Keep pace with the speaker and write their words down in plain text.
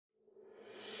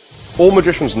All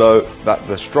magicians know that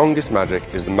the strongest magic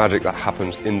is the magic that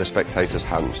happens in the spectator's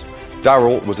hands.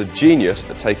 Daryl was a genius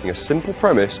at taking a simple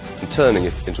premise and turning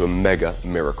it into a mega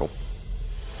miracle.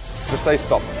 Just say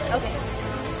stop. Okay.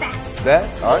 Stop.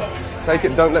 There? All right. Take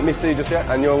it, don't let me see just yet.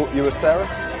 And you were Sarah?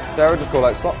 Sarah, just call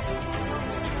out stop.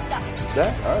 Stop.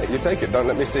 There? All right, you take it, don't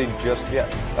let me see just yet.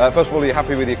 First of all, are you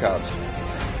happy with your cards?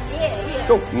 Yeah.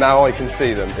 Cool. Now I can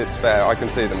see them. It's fair, I can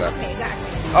see them now. Okay, gotcha.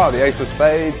 Oh, the ace of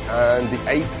spades and the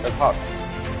 8 of hearts.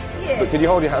 Yeah. But can you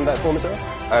hold your hand out for me, Sarah?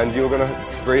 And you're going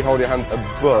to hold your hand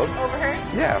above. Over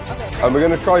her? Yeah. Okay. And we're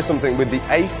going to try something with the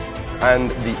 8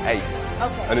 and the ace.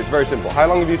 Okay. And it's very simple. How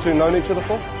long have you two known each other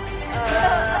for?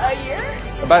 A year?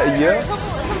 About a year? A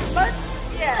couple months?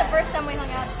 Yeah. This is the first time we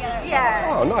hung out together.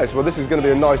 Yeah. Oh, nice. Well, this is going to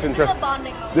be a nice, interesting.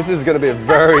 Bonding moment. This is going to be a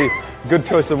very good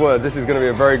choice of words. This is going to be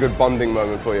a very good bonding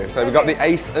moment for you. So we've got the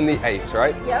ace and the 8,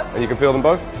 right? Yep. And you can feel them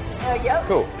both? Yep.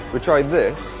 Cool. We tried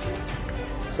this.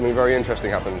 Something very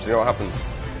interesting happens. You know what happened?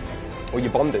 Well, you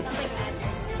bonded.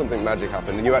 Something magic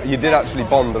happened. And you did actually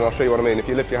bond, and I'll show you what I mean. If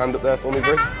you lift your hand up there for me,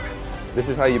 Brie. This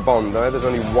is how you bond. There's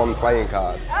only one playing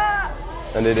card.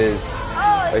 And it is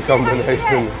a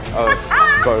combination of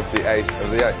both the ace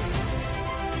and the 8.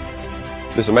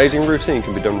 This amazing routine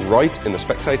can be done right in the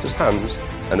spectator's hands,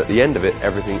 and at the end of it,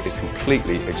 everything is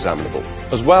completely examinable.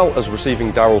 As well as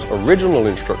receiving Daryl's original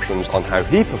instructions on how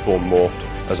he performed Morphed,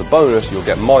 as a bonus, you'll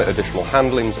get my additional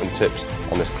handlings and tips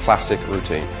on this classic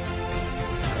routine.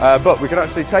 But we can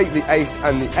actually take the ace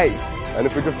and the 8, and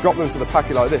if we just drop them to the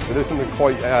packet like this, they do something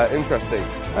quite interesting,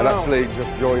 and actually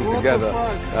just join together.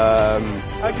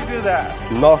 How'd you do that?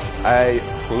 Not a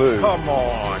clue. Come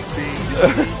on, see?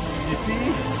 You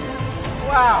see?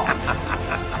 Wow.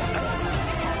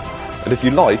 And if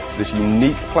you like, this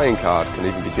unique playing card can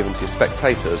even be given to your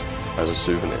spectators as a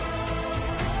souvenir.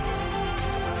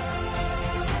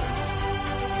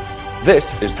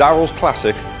 This is Daryl's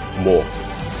classic, Morphed.